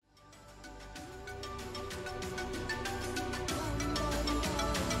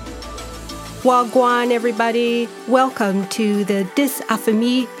Wagwan, everybody. Welcome to the Dis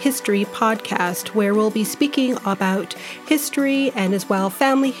Affamie History podcast, where we'll be speaking about history and as well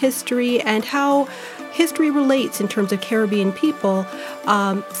family history and how history relates in terms of Caribbean people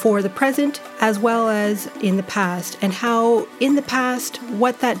for the present as well as in the past, and how in the past,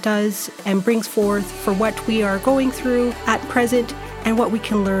 what that does and brings forth for what we are going through at present and what we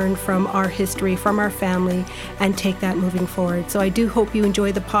can learn from our history, from our family, and take that moving forward. So I do hope you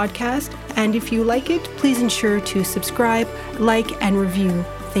enjoy the podcast. And if you like it, please ensure to subscribe, like, and review.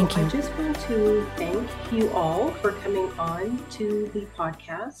 Thank you. I just want to thank you all for coming on to the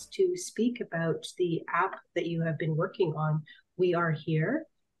podcast to speak about the app that you have been working on, We Are Here.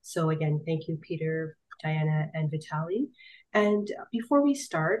 So again, thank you, Peter, Diana, and Vitaly. And before we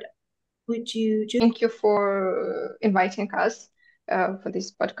start, would you just... Thank you for inviting us for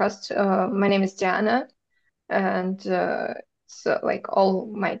this podcast. My name is Diana, and so like all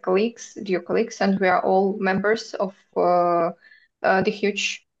my colleagues, dear colleagues, and we are all members of the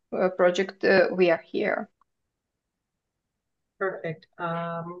huge project We Are Here. Perfect.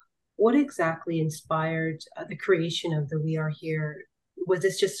 What exactly inspired the creation of the We Are Here? Was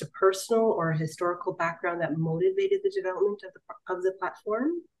this just a personal or a historical background that motivated the development of the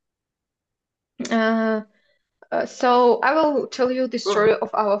platform? So I will tell you the story of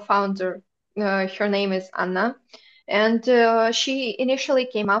our founder. Her name is Anna, and she initially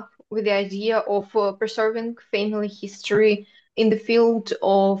came up with the idea of preserving family history in the field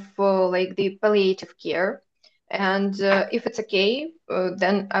of like the palliative care. And if it's okay,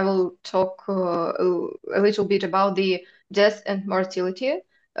 then I will talk a little bit about the death and mortality.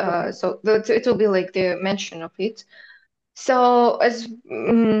 So it will be like the mention of it. So, as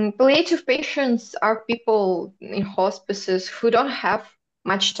palliative patients are people in hospices who don't have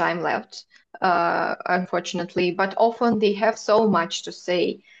much time left, unfortunately, but often they have so much to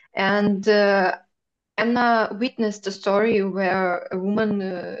say. And Anna witnessed a story where a woman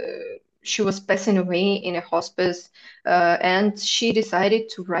she was passing away in a hospice, and she decided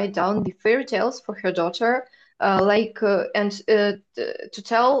to write down the fairy tales for her daughter, and to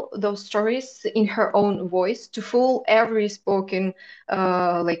tell those stories in her own voice, to fill every spoken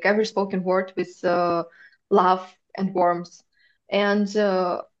word with love and warmth. And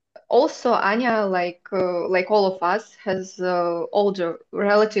also, Anya, like all of us, has older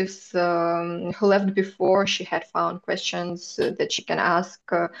relatives who left before she had found questions that she can ask.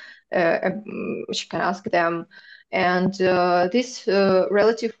 She can ask them, and this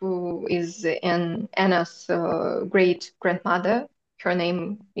relative is Anna's great grandmother. Her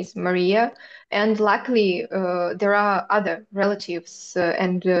name is Maria, and luckily there are other relatives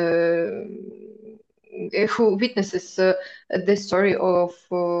and who witnesses the story of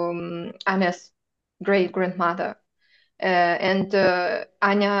Anna's great grandmother. And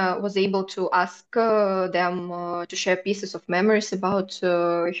Anya was able to ask them to share pieces of memories about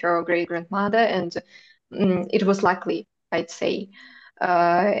her great grandmother, and it was likely, I'd say.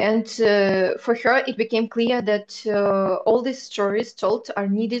 And for her, it became clear that all these stories told are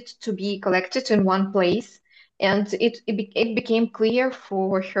needed to be collected in one place. And it became clear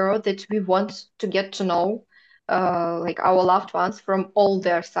for her that we want to get to know like our loved ones from all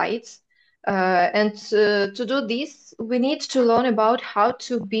their sides. And to do this, we need to learn about how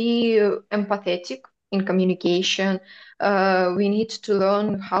to be empathetic in communication. We need to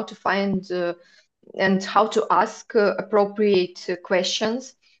learn how to find and how to ask appropriate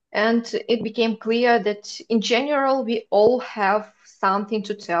questions. And it became clear that in general, we all have something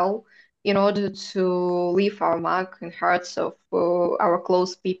to tell in order to leave our mark in hearts of our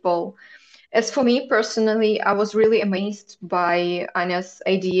close people. As for me personally, I was really amazed by Anya's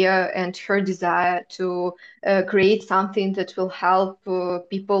idea and her desire to create something that will help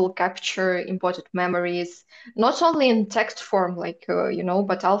people capture important memories, not only in text form,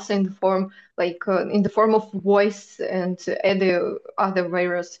 but also in the form, in the form of voice and other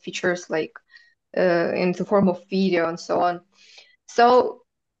various features, like in the form of video and so on. So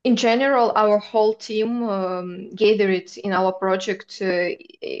in general, our whole team gathered in our project.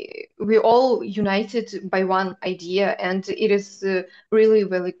 We all united by one idea, and it is really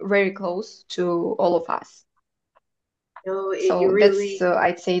very, very close to all of us. No, So that's,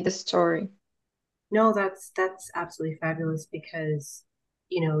 I'd say, the story. No, that's absolutely fabulous because,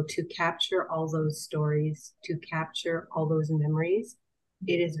 to capture all those stories, to capture all those memories,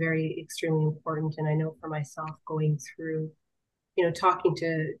 it is very extremely important. And I know for myself going through, talking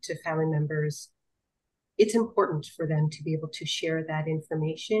to family members, it's important for them to be able to share that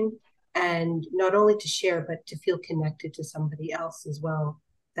information, and not only to share, but to feel connected to somebody else as well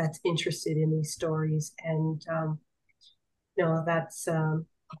that's interested in these stories. And no, that's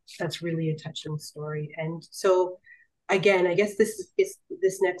That's really a touching story. And so again, I guess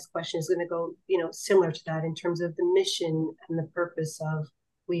this next question is going to go, similar to that in terms of the mission and the purpose of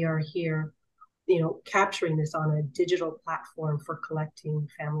We Are Here, capturing this on a digital platform for collecting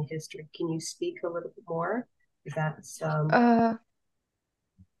family history. Can you speak a little bit more? If that's Uh,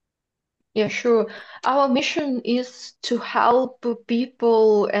 Yeah, sure. Our mission is to help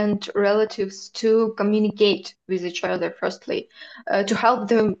people and relatives to communicate with each other, firstly, to help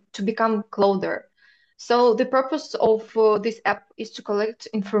them to become closer. So the purpose of this app is to collect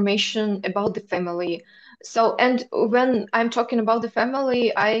information about the family. So, and when I'm talking about the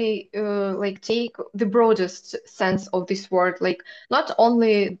family, I like take the broadest sense of this word, like not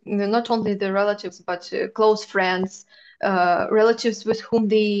only the relatives, but close friends, relatives with whom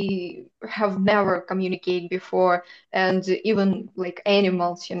they have never communicated before, and even like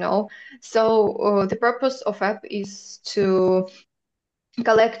animals. So the purpose of app is to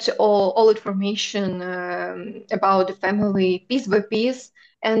collect all information about the family piece by piece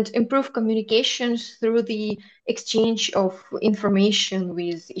and improve communications through the exchange of information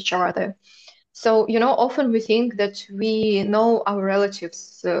with each other. So, often we think that we know our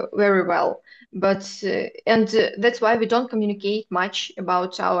relatives very well, and that's why we don't communicate much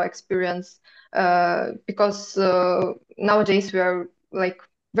about our experience, because nowadays we are like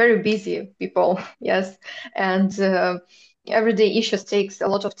very busy people, yes, and everyday issues takes a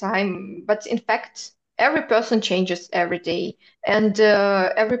lot of time. But in fact, every person changes every day, and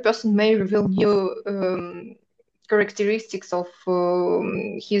every person may reveal new characteristics of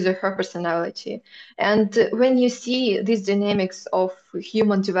his or her personality. And when you see these dynamics of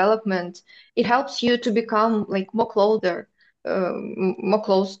human development, it helps you to become like more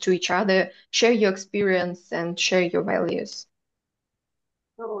close to each other, share your experience and share your values.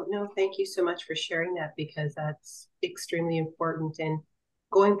 Oh, no, thank you so much for sharing that because that's extremely important. And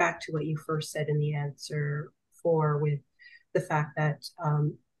going back to what you first said in the answer for with the fact that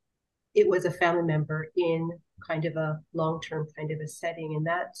it was a family member in kind of a long-term kind of a setting, and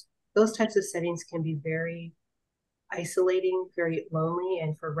that those types of settings can be very isolating, very lonely,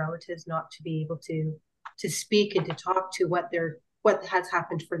 and for relatives not to be able to speak and to talk to what has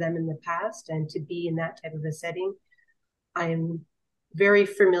happened for them in the past and to be in that type of a setting. I'm very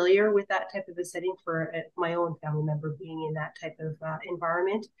familiar with that type of a setting for my own family member being in that type of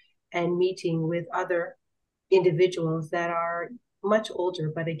environment and meeting with other individuals that are much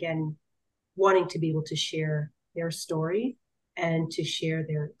older, but again, wanting to be able to share their story and to share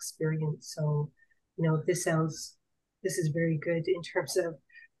their experience. So, this is very good in terms of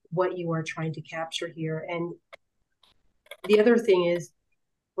what you are trying to capture here. And the other thing is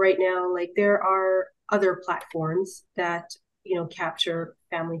right now, like there are other platforms that, capture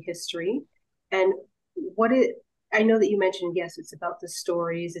family history. And what it, I know that you mentioned, yes, it's about the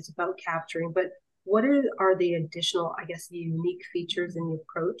stories, it's about capturing, but are the additional, I guess, the unique features in the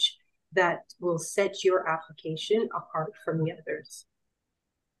approach that will set your application apart from the others?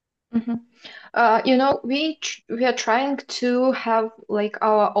 Mhm. We are trying to have like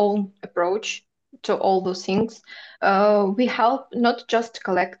our own approach to all those things. We help not just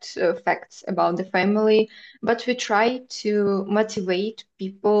collect facts about the family, but we try to motivate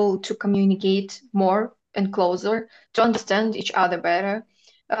people to communicate more and closer, to understand each other better.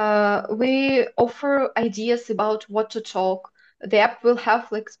 We offer ideas about what to talk. The app will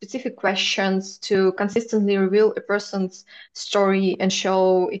have like specific questions to consistently reveal a person's story and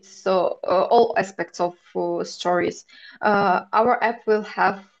show its all aspects of stories. Our app will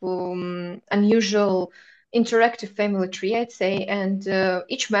have unusual interactive family tree, I'd say, and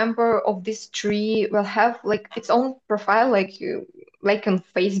each member of this tree will have like its own profile, like on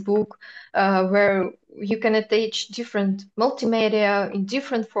Facebook, where you can attach different multimedia in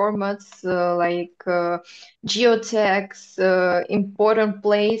different formats, like geotags,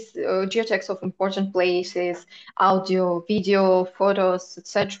 geotags of important places, audio, video, photos,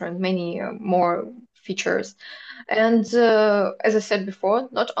 etc., and many more features. And as I said before,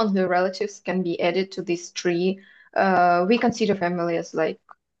 not only relatives can be added to this tree. We consider family as like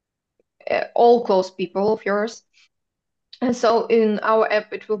all close people of yours. And so in our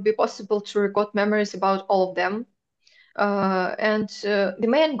app, it will be possible to record memories about all of them. And the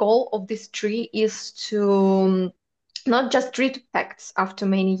main goal of this tree is to not just read facts after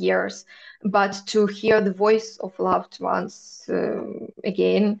many years, but to hear the voice of loved ones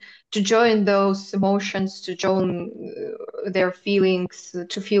again, to join those emotions, to join their feelings,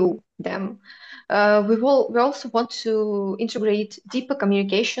 to feel them. We also want to integrate deeper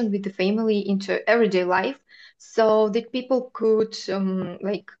communication with the family into everyday life, so that people could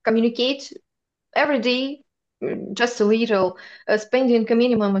like communicate every day just a little, spending a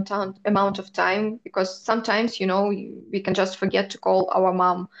minimum amount of time, because sometimes, we can just forget to call our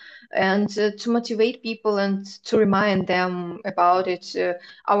mom. And to motivate people and to remind them about it,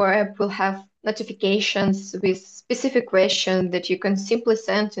 our app will have notifications with specific questions that you can simply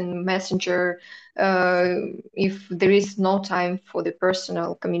send in Messenger uh, if there is no time for the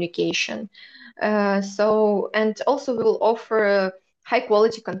personal communication. And also we will offer high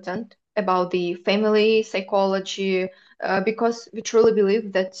quality content about the family psychology, because we truly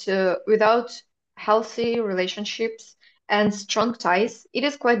believe that without healthy relationships and strong ties, it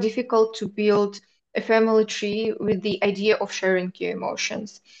is quite difficult to build a family tree with the idea of sharing your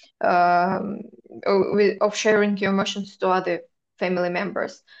emotions, um, of sharing your emotions to other family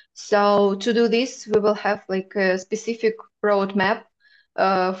members. So to do this, we will have like a specific roadmap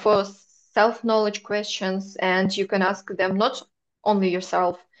for self-knowledge questions, and you can ask them not only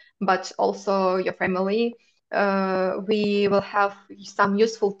yourself, but also your family. We will have some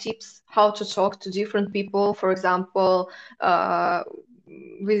useful tips how to talk to different people, for example,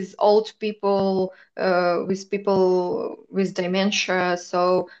 with old people, with people with dementia.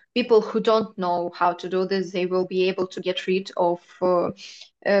 So people who don't know how to do this, they will be able to get rid of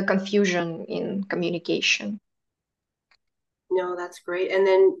confusion in communication. No, that's great. And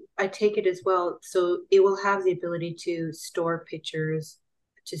then I take it as well. So it will have the ability to store pictures,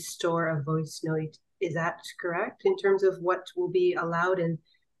 to store a voice note. Is that correct in terms of what will be allowed in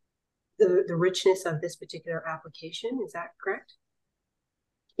the richness of this particular application? Is that correct?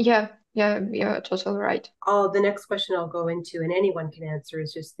 Yeah, totally right. Oh, the next question I'll go into, and anyone can answer,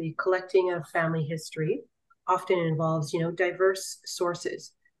 is just the collecting of family history often involves, diverse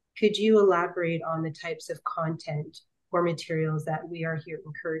sources. Could you elaborate on the types of content or materials that We Are Here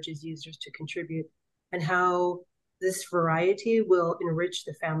encourages users to contribute, and how this variety will enrich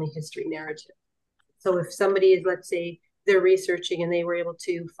the family history narrative? So if somebody is, let's say, they're researching and they were able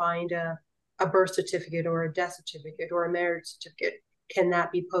to find a birth certificate or a death certificate or a marriage certificate, can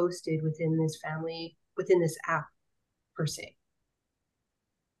that be posted within this family, within this app per se?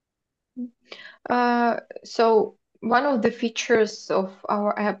 So one of the features of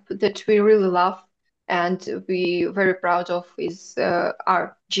our app that we really love and we very proud of is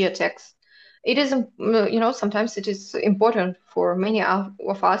our geotags. It is, sometimes it is important for many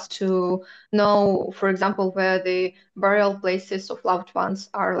of us to know, for example, where the burial places of loved ones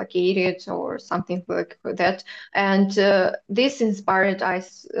are located or something like that. And this inspired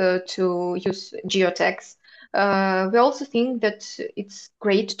us to use geotags. We also think that it's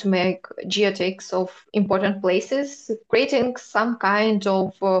great to make geotags of important places, creating some kind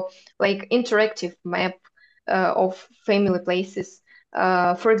of like interactive map of family places.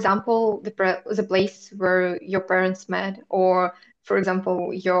 For example, the place where your parents met, or for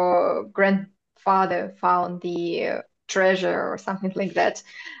example, your grandfather found the treasure or something like that.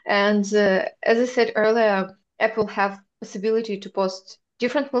 And as I said earlier, Apple have possibility to post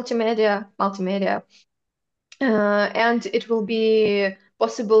different multimedia, and it will be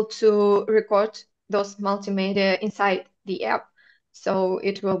possible to record those multimedia inside the app. So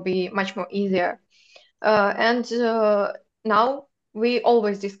it will be much more easier. And now we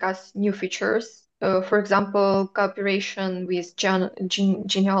always discuss new features. For example, cooperation with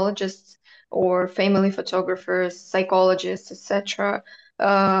genealogists or family photographers, psychologists, etc.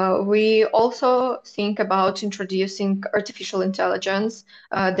 We also think about introducing artificial intelligence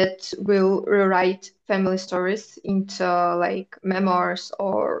that will rewrite family stories into like memoirs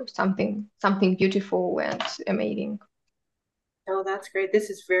or something beautiful and amazing. Oh, that's great. This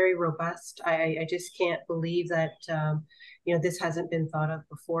is very robust. I just can't believe that this hasn't been thought of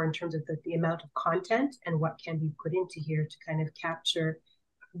before in terms of the amount of content and what can be put into here to kind of capture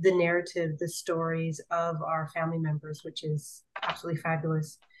the narrative, the stories of our family members, which is absolutely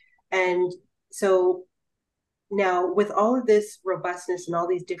fabulous. And so now, with all of this robustness and all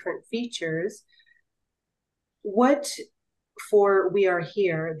these different features, what for We Are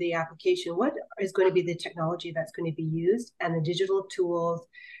Here, the application, what is going to be the technology that's going to be used and the digital tools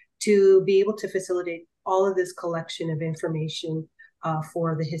to be able to facilitate all of this collection of information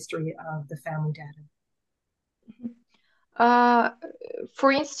for the history of the family data? Uh,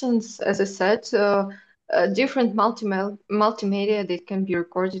 for instance, as I said, different multimedia that can be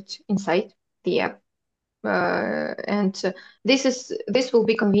recorded inside the app, and this will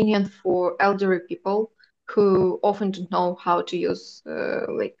be convenient for elderly people who often don't know how to use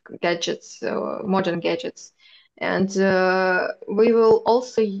like gadgets, modern gadgets. And we will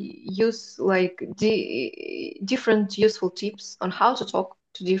also use like different useful tips on how to talk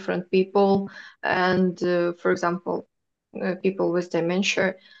to different people, and for example, people with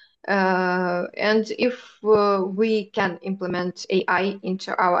dementia. And if we can implement AI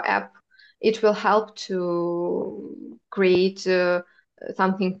into our app, it will help to create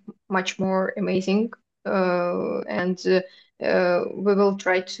something much more amazing. And we will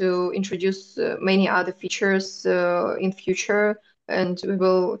try to introduce many other features in future, and we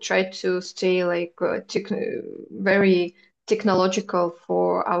will try to stay like very technological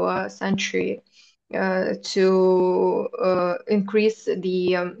for our century, to increase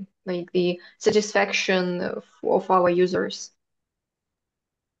the like the satisfaction of our users.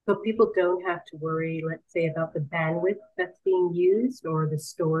 So people don't have to worry, let's say, about the bandwidth that's being used or the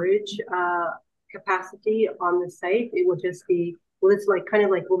storage capacity on the site. It will just be, will this like kind of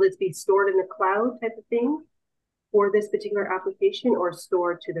like, will this be stored in the cloud type of thing for this particular application, or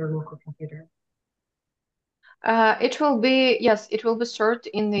stored to their local computer? It will be, yes, it will be stored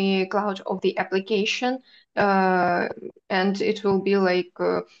in the cloud of the application, and it will be like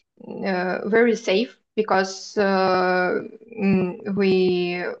very safe because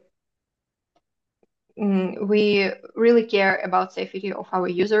we really care about safety of our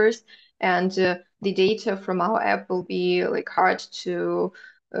users, and the data from our app will be like hard to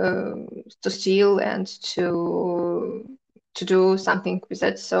steal and to do something with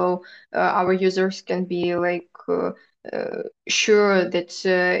it. So our users can be like sure that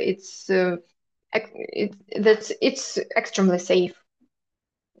that it's extremely safe.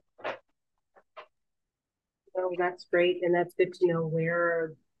 Oh, that's great, and that's good to know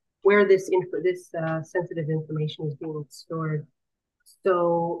where this sensitive information is being stored.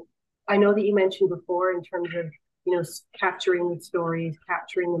 So I know that you mentioned before in terms of capturing the stories,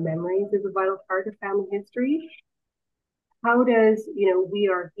 capturing the memories is a vital part of family history. How does We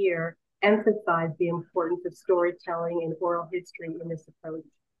Are Here emphasize the importance of storytelling and oral history in this approach?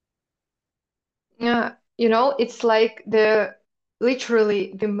 Yeah, it's like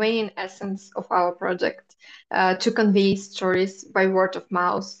literally the main essence of our project, to convey stories by word of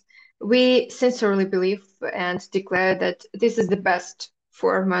mouth. We sincerely believe and declare that this is the best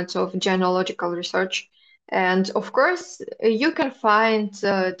format of genealogical research. And of course, you can find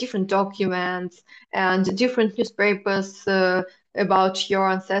different documents and different newspapers about your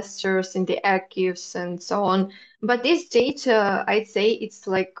ancestors in the archives and so on. But this data, I'd say it's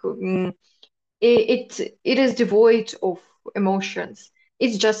like it is devoid of emotions.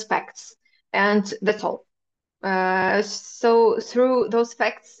 It's just facts, and that's all. So through those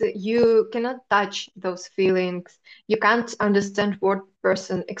facts, you cannot touch those feelings. You can't understand what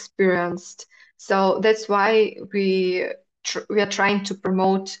person experienced. So that's why we are trying to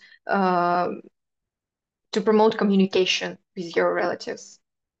promote communication with your relatives.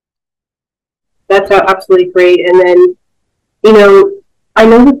 That's absolutely great. And then, I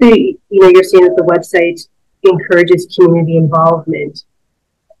know that you're saying that the website encourages community involvement.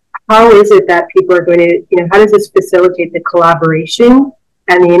 How is it that people are going to, how does this facilitate the collaboration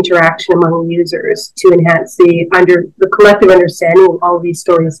and the interaction among users to enhance the collective understanding of all of these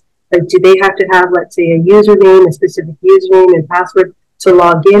stories? Like, do they have to have, let's say, a username, a specific username and password to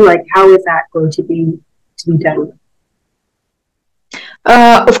log in? Like, how is that going to be done?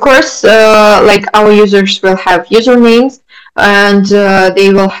 Of course, like our users will have usernames, and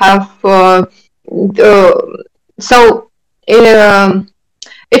they will have so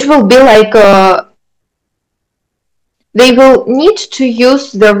it will be like they will need to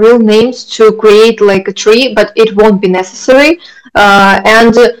use their real names to create like a tree, but it won't be necessary.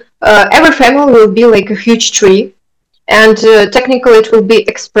 And every family will be like a huge tree, and technically it will be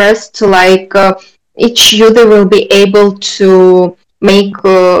expressed like each user will be able to make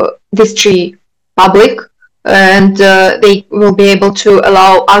this tree public, and they will be able to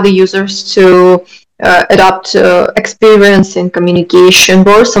allow other users to adopt experience in communication,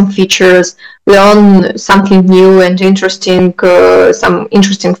 borrow some features, learn something new and interesting, some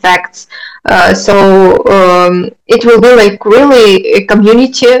interesting facts. So it will be like really a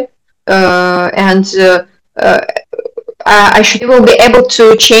community, and they will be able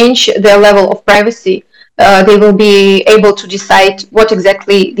to change their level of privacy. They will be able to decide what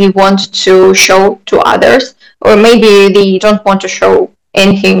exactly they want to show to others, or maybe they don't want to show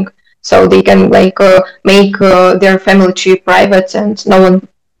anything, so they can like make their family tree private and no one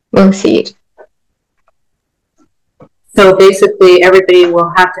will see it. So basically, everybody will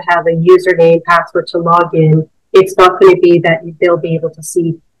have to have a username, password to log in. It's not going to be that they'll be able to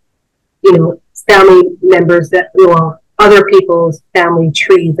see, family members other people's family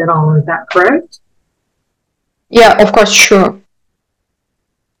trees at all. Is that correct? Yeah, of course, sure.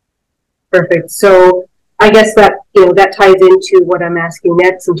 Perfect. So I guess that that ties into what I'm asking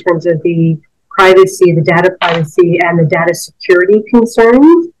next in terms of the privacy, the data privacy, and the data security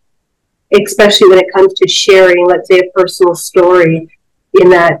concerns. especially when it comes to sharing, let's say, a personal story in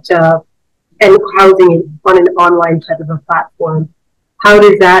that and housing it on an online type of a platform. How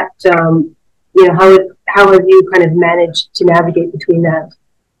does that, how have you kind of managed to navigate between that?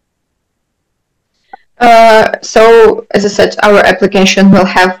 So, as I said, our application will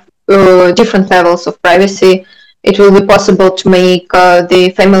have different levels of privacy. It will be possible to make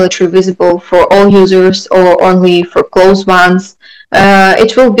the family tree visible for all users or only for close ones.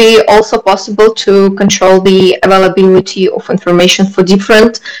 It will be also possible to control the availability of information for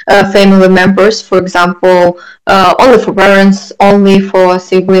different family members, for example, only for parents, only for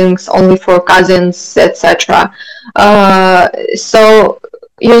siblings, only for cousins, etc. So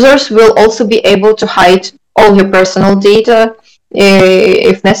users will also be able to hide all your personal data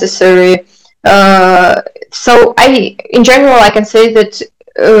if necessary. So in general, I can say that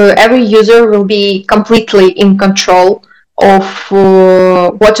every user will be completely in control of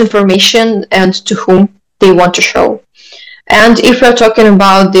what information and to whom they want to show. And if we're talking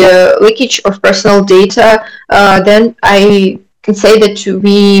about the leakage of personal data, then I can say that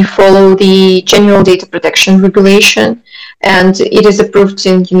we follow the General Data Protection Regulation, and it is approved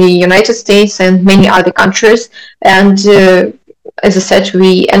in the United States and many other countries. And as I said,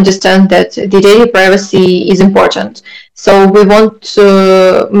 we understand that the data privacy is important. So we want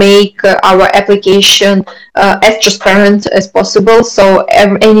to make our application as transparent as possible, so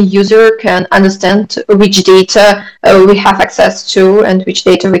any user can understand which data we have access to and which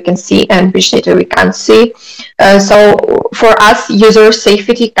data we can see and which data we can't see. So for us, user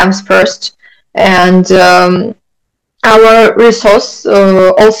safety comes first, and our resource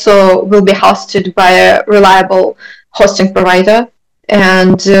also will be hosted by a reliable hosting provider,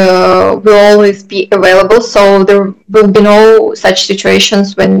 and will always be available. So there will be no such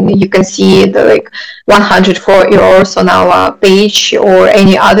situations when you can see the 104 errors on our page or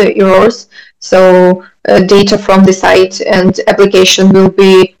any other errors. So data from the site and application will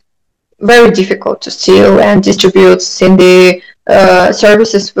be very difficult to steal and distribute. In the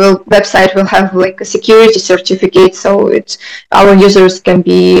website will have a security certificate, so our users can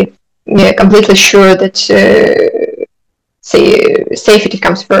be completely sure that safety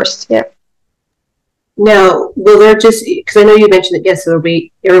comes first. Yeah. Now, will there just, because I know you mentioned that, yes,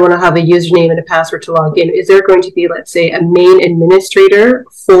 everyone will have a username and a password to log in. Is there going to be, let's say, a main administrator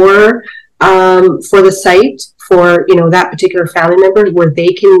for the site for, that particular family member, where they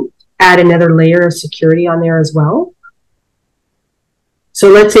can add another layer of security on there as well? So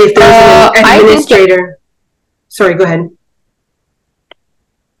let's say if there's an administrator. Sorry, go ahead.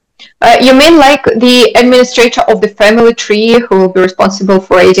 You mean like the administrator of the family tree who will be responsible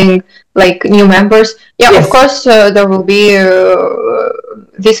for adding new members? Yeah, yes. Of course, there will be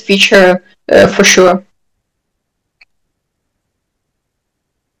this feature for sure.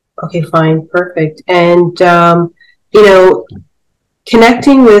 Okay, fine, perfect. And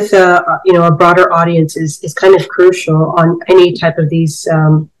connecting with a broader audience is kind of crucial on any type of these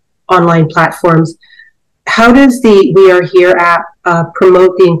online platforms. How does the We Are Here app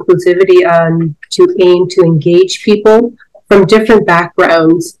promote the inclusivity to aim to engage people from different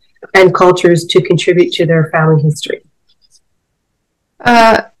backgrounds and cultures to contribute to their family history?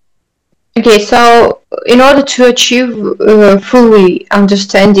 Okay, so in order to achieve fully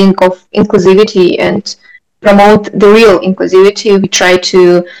understanding of inclusivity and promote the real inclusivity, we try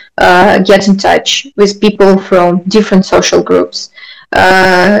to get in touch with people from different social groups.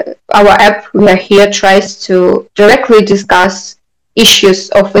 Our app, We Are Here, tries to directly discuss issues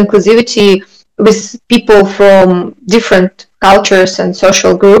of inclusivity with people from different cultures and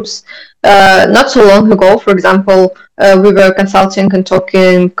social groups. Not so long ago, for example, we were consulting and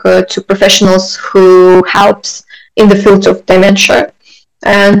talking to professionals who helps in the field of dementia.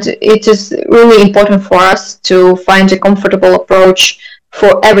 And it is really important for us to find a comfortable approach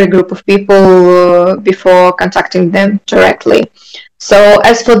for every group of people before contacting them directly. So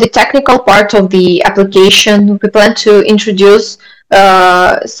as for the technical part of the application, we plan to introduce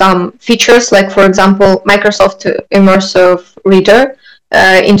some features, like, for example, Microsoft Immersive Reader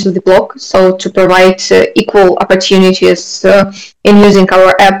into the blog, so to provide equal opportunities in using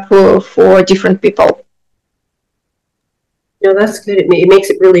our app for different people. No, that's good. It makes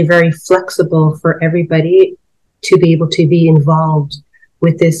it really very flexible for everybody to be able to be involved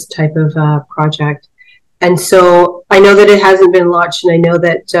with this type of project. And so I know that it hasn't been launched, and I know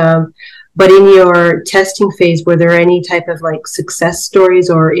that, but in your testing phase, were there any type of success stories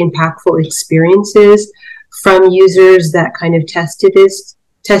or impactful experiences from users that kind of tested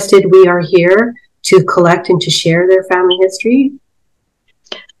We Are Here to collect and to share their family history?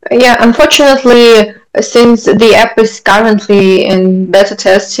 Yeah, unfortunately, since the app is currently in beta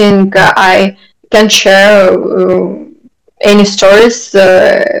testing, I can't share any stories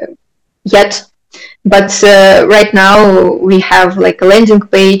yet. But right now we have like a landing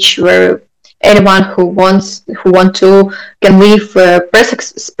page where anyone who want to can leave press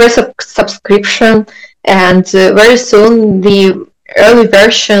a subscription, and very soon the early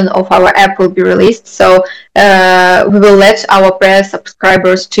version of our app will be released. So we will let our press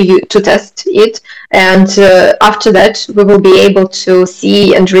subscribers to test it, and after that we will be able to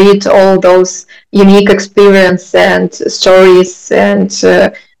see and read all those unique experience and stories, and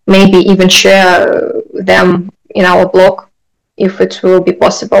maybe even share them in our blog if it will be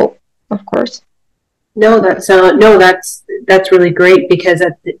possible, of course. No, that's really great, because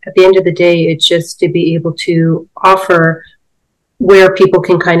at the end of the day, it's just to be able to offer where people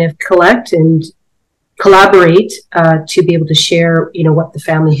can kind of collect and collaborate to be able to share, what the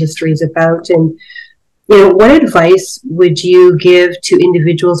family history is about. And, what advice would you give to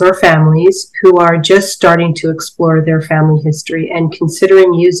individuals or families who are just starting to explore their family history and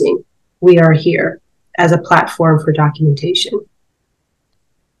considering using We Are Here as a platform for documentation?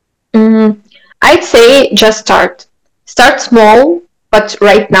 I'd say just start small, but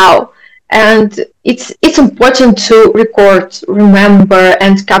right now. And it's important to record, remember,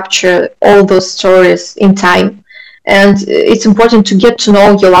 and capture all those stories in time. And it's important to get to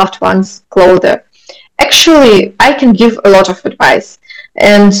know your loved ones closer. Actually, I can give a lot of advice,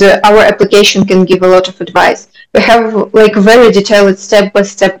 and our application can give a lot of advice. We have like a very detailed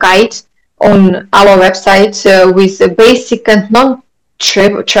step-by-step guide on our website with basic and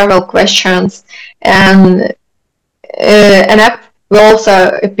non-trivial questions, and an app will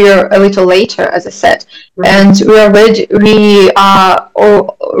also appear a little later, as I said. And we are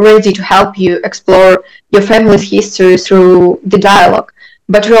all ready to help you explore your family's history through the dialogue.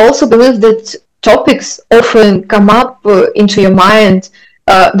 But we also believe that topics often come up into your mind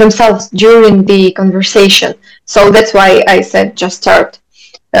themselves during the conversation. So that's why I said just start.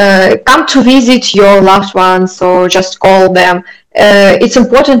 Come to visit your loved ones or just call them. It's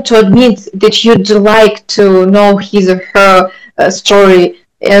important to admit that you'd like to know his or her story,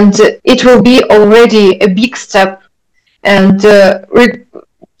 and it will be already a big step. And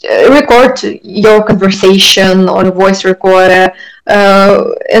record your conversation on a voice recorder.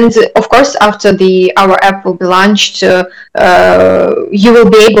 And of course, after our app will be launched, you will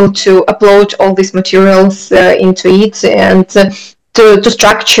be able to upload all these materials into it, and to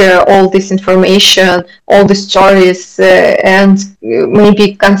structure all this information, all the stories, and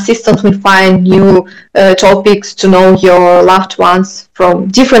maybe consistently find new topics to know your loved ones from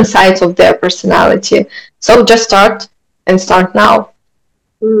different sides of their personality. So just start, and start now.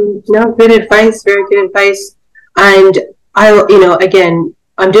 No, good advice, very good advice. And again,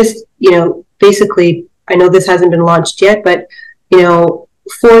 I'm just, basically, I know this hasn't been launched yet, but,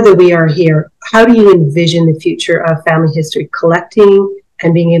 for the We Are Here, how do you envision the future of family history collecting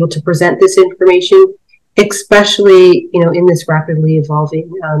and being able to present this information, especially, in this rapidly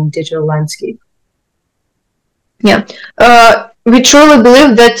evolving digital landscape? Yeah, we truly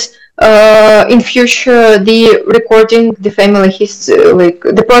believe that in future the family history, like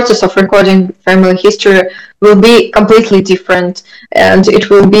the process of recording family history, will be completely different, and it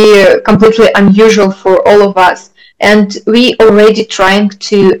will be completely unusual for all of us. And we already trying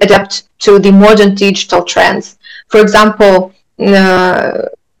to adapt to the modern digital trends. For example,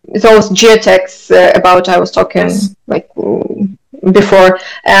 those geotags about I was talking like before,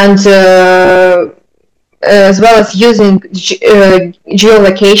 and as well as using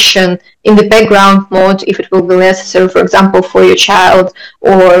geolocation in the background mode if it will be necessary, for example, for your child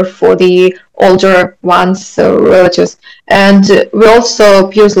or for the older ones, so relatives. And we also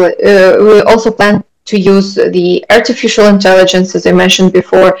plan to use the artificial intelligence, as I mentioned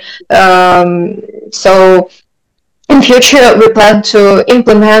before. So in future, we plan to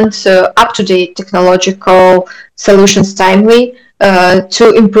implement up-to-date technological solutions timely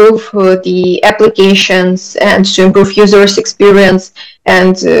to improve the applications and to improve users' experience.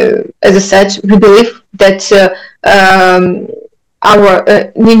 And as I said, we believe that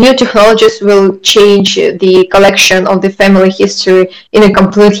our new technologies will change the collection of the family history in a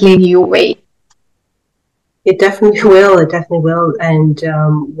completely new way. It definitely will. It definitely will. And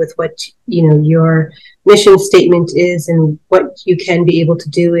with what your mission statement is and what you can be able to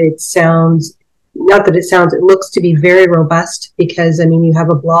do, it looks to be very robust, because you have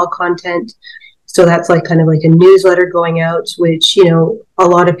a blog content, so that's like kind of like a newsletter going out, which a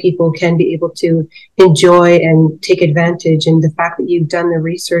lot of people can be able to enjoy and take advantage. And the fact that you've done the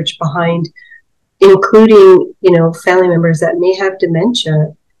research behind including family members that may have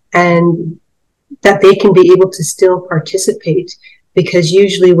dementia, and that they can be able to still participate, because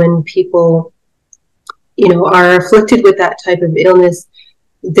usually when people, are afflicted with that type of illness,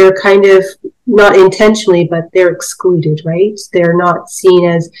 they're kind of not intentionally, but they're excluded, right? They're not seen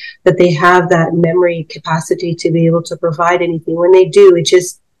as that they have that memory capacity to be able to provide anything. When they do, it's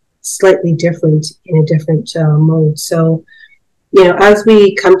just slightly different in a different mode. So, as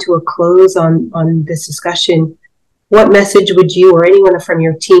we come to a close on this discussion, what message would you or anyone from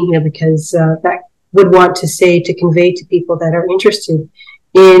your team here, because that would want to say, to convey to people that are interested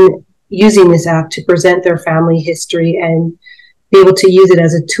in using this app to present their family history and be able to use it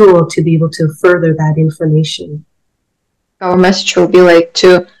as a tool to be able to further that information? Our message will be like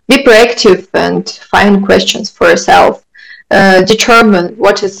to be proactive and find questions for yourself. Determine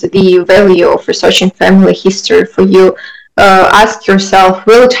what is the value of researching family history for you. Ask yourself,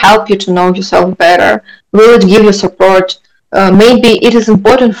 will it help you to know yourself better? Will it give you support? Maybe it is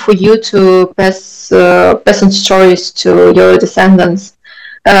important for you to pass on stories to your descendants.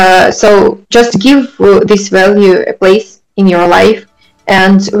 So just give this value a place in your life,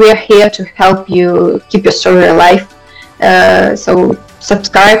 and we are here to help you keep your story alive. So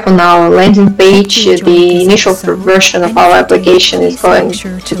subscribe on our landing page. The initial version of our application is going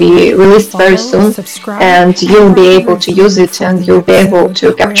to be released very soon, and you'll be able to use it, and you'll be able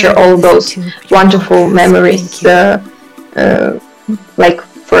to capture all those wonderful memories like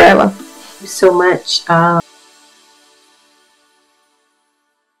forever. Thank you so much.